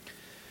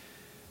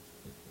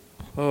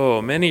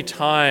Oh, many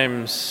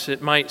times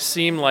it might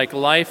seem like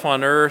life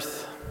on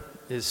earth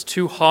is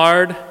too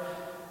hard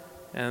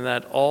and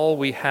that all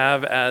we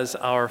have as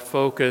our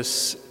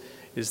focus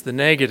is the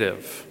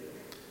negative.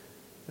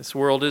 This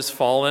world is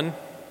fallen.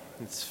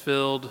 It's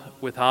filled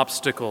with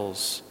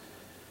obstacles.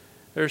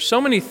 There are so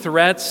many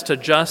threats to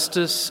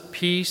justice,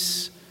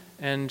 peace,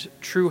 and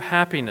true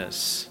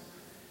happiness.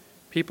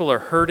 People are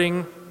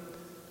hurting,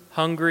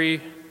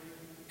 hungry,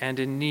 and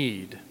in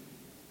need.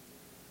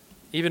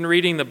 Even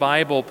reading the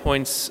Bible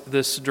points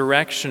this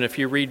direction if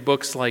you read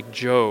books like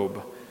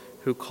Job,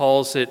 who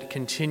calls it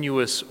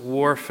continuous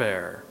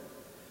warfare,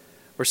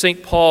 or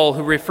St. Paul,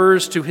 who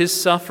refers to his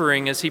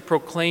suffering as he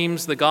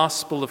proclaims the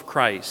gospel of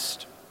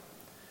Christ.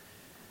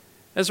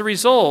 As a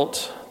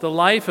result, the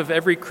life of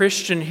every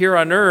Christian here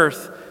on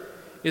earth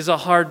is a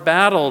hard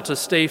battle to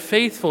stay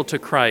faithful to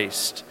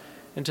Christ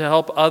and to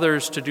help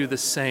others to do the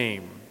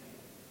same.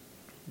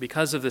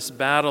 Because of this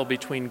battle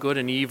between good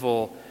and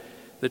evil,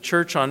 the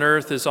church on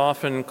earth is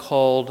often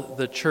called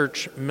the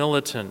church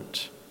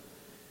militant.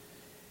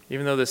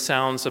 Even though this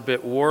sounds a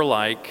bit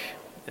warlike,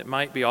 it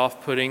might be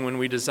off-putting when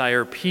we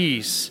desire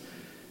peace.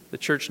 The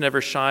church never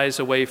shies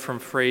away from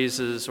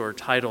phrases or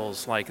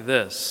titles like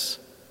this.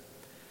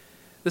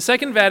 The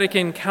Second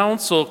Vatican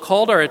Council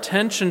called our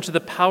attention to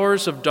the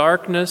powers of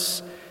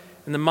darkness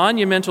and the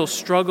monumental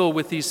struggle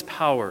with these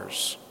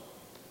powers,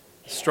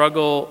 a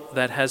struggle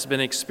that has been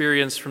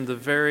experienced from the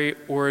very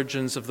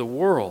origins of the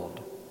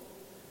world.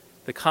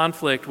 The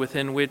conflict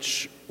within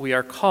which we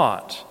are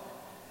caught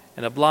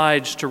and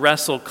obliged to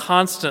wrestle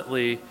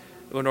constantly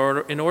in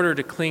order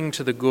to cling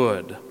to the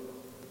good.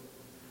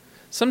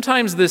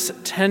 Sometimes this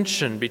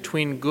tension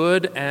between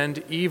good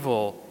and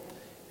evil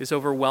is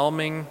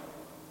overwhelming,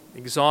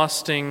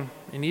 exhausting,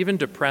 and even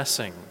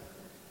depressing,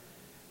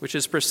 which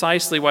is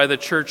precisely why the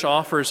Church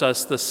offers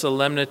us the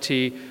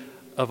solemnity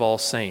of All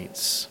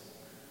Saints.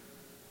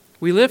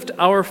 We lift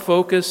our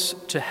focus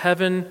to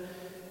heaven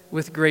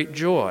with great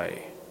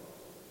joy.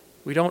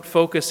 We don't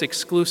focus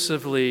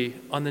exclusively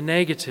on the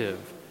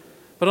negative,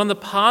 but on the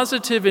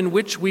positive in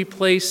which we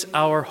place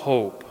our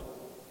hope.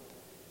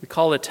 We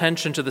call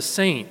attention to the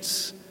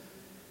saints,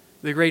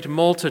 the great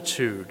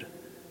multitude,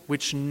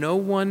 which no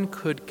one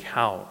could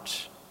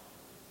count,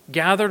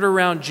 gathered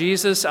around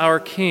Jesus, our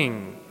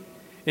King,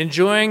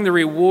 enjoying the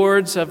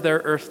rewards of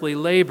their earthly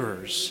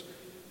labors,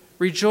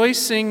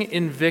 rejoicing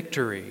in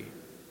victory.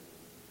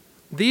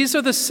 These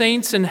are the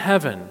saints in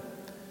heaven,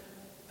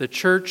 the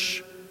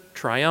church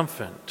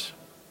triumphant.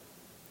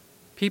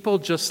 People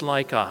just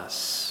like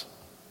us,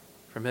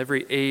 from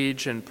every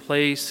age and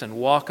place and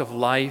walk of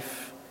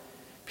life,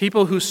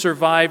 people who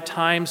survived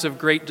times of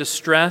great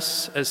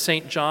distress, as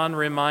St. John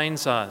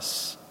reminds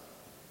us.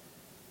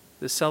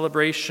 This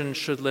celebration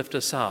should lift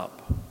us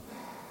up,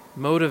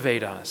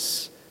 motivate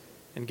us,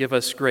 and give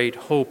us great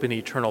hope in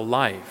eternal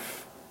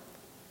life.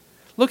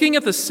 Looking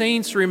at the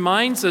saints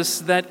reminds us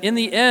that in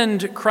the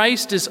end,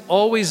 Christ is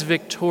always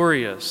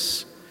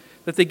victorious,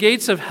 that the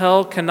gates of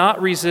hell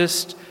cannot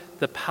resist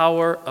the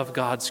power of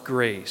God's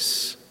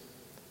grace.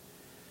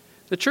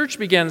 The Church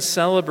began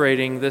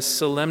celebrating this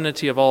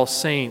solemnity of all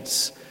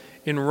saints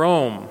in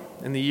Rome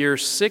in the year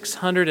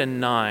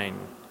 609.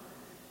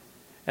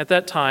 At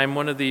that time,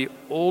 one of the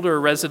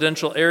older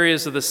residential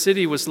areas of the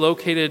city was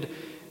located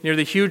near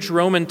the huge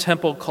Roman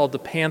temple called the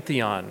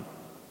Pantheon.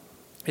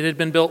 It had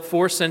been built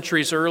 4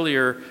 centuries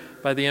earlier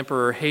by the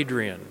Emperor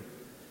Hadrian.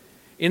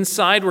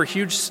 Inside were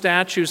huge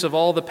statues of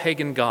all the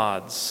pagan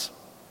gods.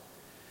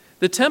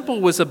 The temple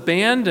was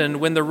abandoned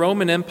when the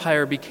Roman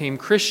Empire became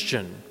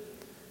Christian,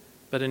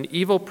 but an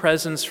evil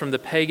presence from the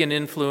pagan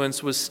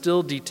influence was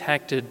still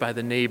detected by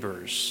the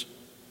neighbors.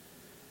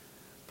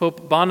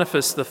 Pope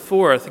Boniface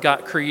IV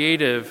got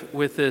creative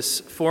with this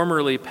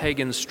formerly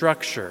pagan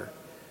structure.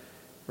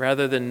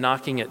 Rather than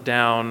knocking it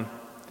down,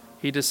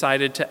 he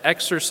decided to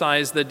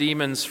exorcise the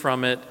demons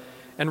from it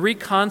and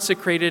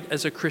reconsecrate it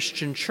as a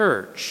Christian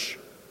church,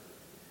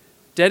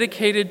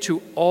 dedicated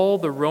to all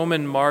the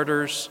Roman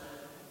martyrs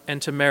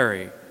and to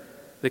Mary,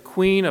 the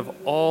Queen of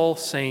all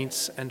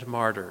saints and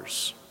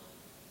martyrs.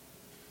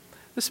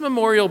 This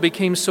memorial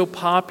became so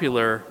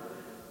popular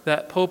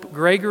that Pope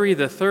Gregory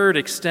III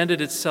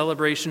extended its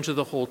celebration to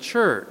the whole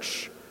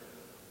church.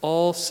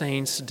 All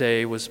Saints'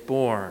 Day was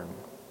born.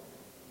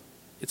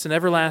 It's an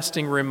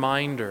everlasting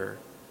reminder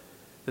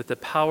that the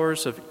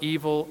powers of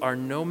evil are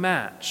no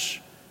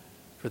match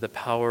for the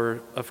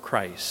power of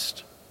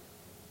Christ.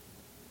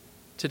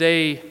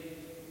 Today,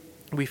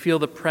 we feel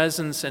the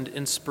presence and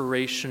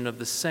inspiration of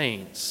the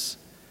saints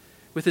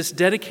with this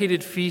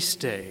dedicated feast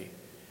day,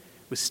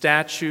 with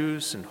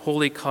statues and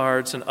holy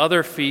cards and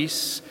other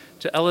feasts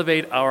to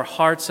elevate our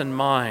hearts and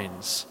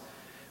minds,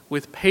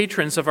 with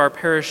patrons of our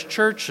parish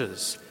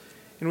churches,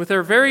 and with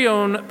our very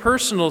own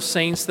personal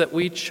saints that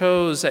we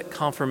chose at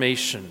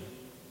confirmation.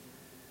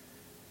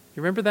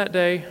 You remember that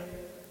day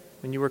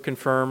when you were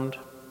confirmed?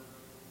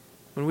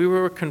 When we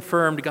were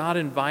confirmed, God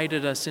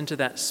invited us into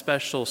that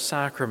special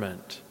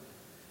sacrament.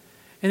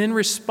 And in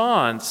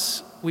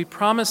response, we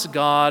promised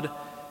God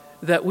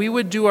that we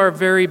would do our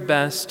very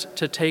best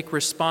to take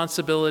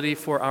responsibility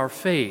for our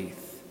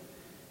faith,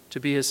 to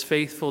be his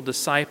faithful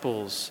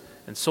disciples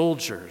and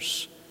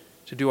soldiers,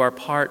 to do our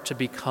part to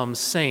become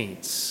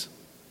saints.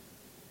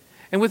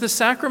 And with the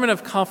sacrament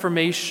of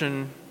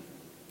confirmation,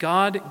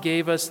 God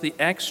gave us the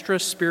extra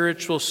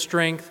spiritual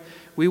strength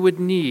we would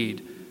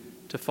need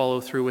to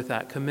follow through with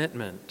that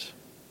commitment.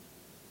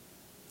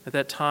 At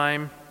that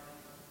time,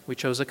 we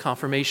chose a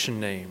confirmation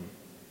name,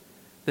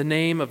 the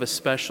name of a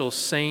special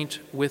saint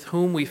with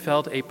whom we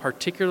felt a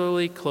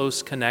particularly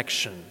close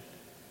connection,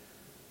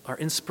 our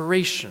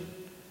inspiration,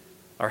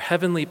 our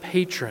heavenly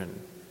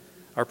patron,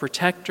 our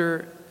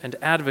protector and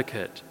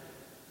advocate,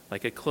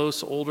 like a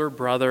close older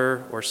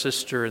brother or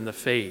sister in the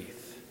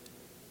faith.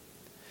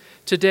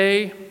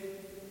 Today,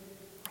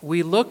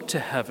 we look to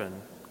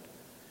heaven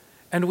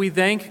and we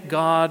thank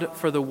God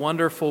for the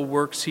wonderful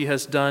works he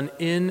has done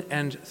in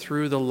and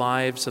through the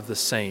lives of the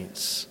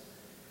saints.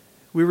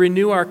 We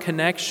renew our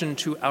connection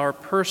to our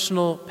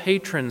personal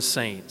patron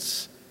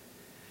saints.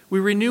 We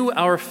renew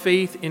our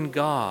faith in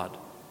God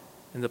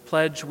and the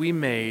pledge we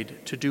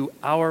made to do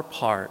our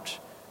part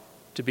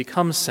to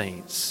become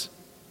saints.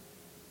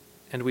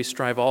 And we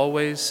strive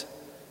always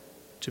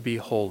to be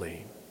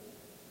holy.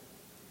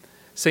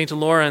 Saint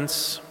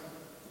Lawrence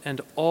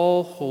and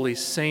all holy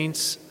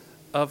saints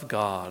of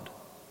God,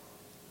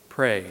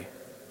 pray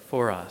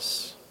for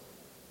us.